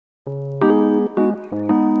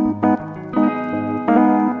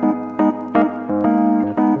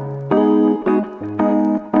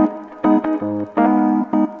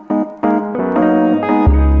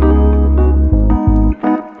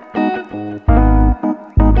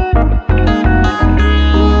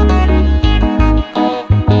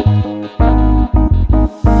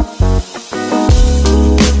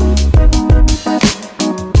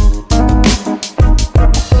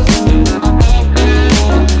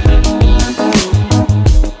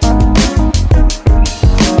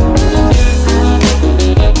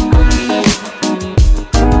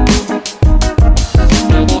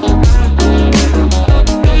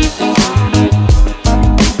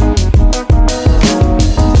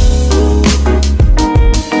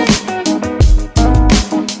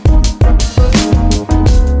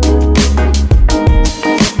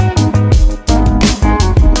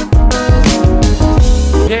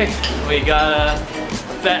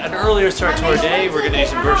get an earlier start to our day. We're gonna do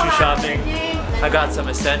some grocery shopping. I got some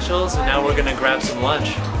essentials, and now we're gonna grab some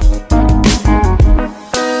lunch.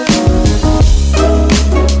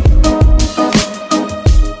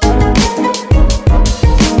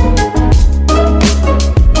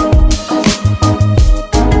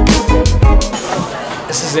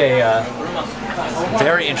 This is a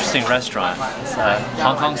very interesting restaurant. It's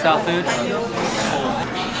Hong Kong style food.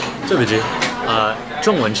 对不起，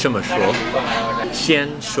中文这么说，鲜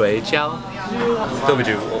水饺。对不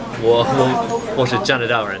起，我是加拿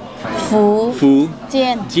大人。福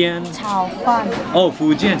建炒饭。哦，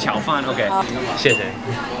福建炒饭 ，OK， 谢谢，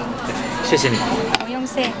谢谢你。不用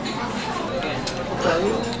谢。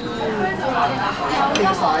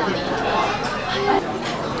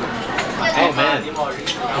Oh man,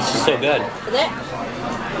 this is so good. Is it?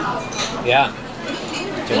 Yeah.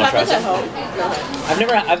 Do you want to try some?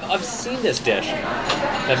 I've seen this dish.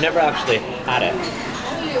 I've never actually had it.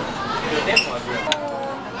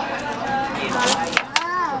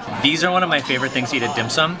 These are one of my favorite things to eat at dim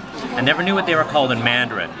sum. I never knew what they were called in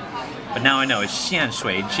Mandarin, but now I know. It's xian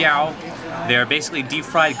shui jiao. They're basically deep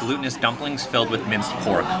fried glutinous dumplings filled with minced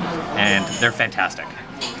pork, and they're fantastic.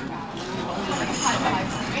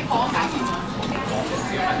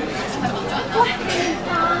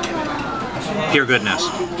 Pure goodness.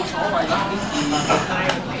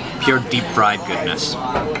 Pure deep fried goodness.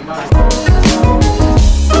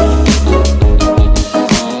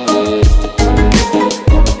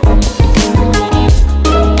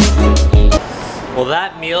 Well,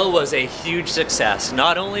 that meal was a huge success.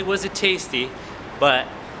 Not only was it tasty, but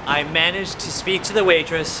I managed to speak to the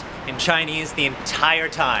waitress in Chinese the entire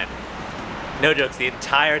time. No jokes, the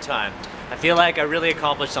entire time. I feel like I really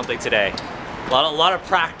accomplished something today. A lot of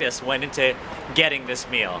practice went into getting this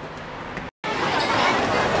meal.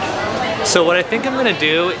 So what I think I'm gonna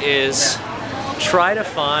do is try to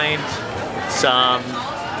find some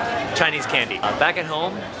Chinese candy. Back at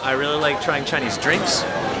home, I really like trying Chinese drinks.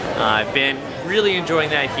 I've been really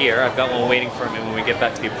enjoying that here. I've got one waiting for me when we get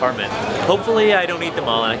back to the apartment. Hopefully I don't eat them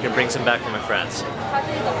all and I can bring some back for my friends.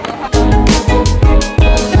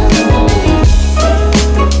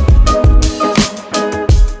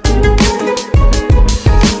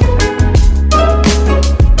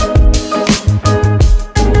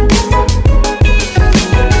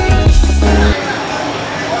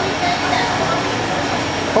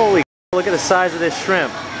 Holy, look at the size of this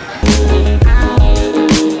shrimp.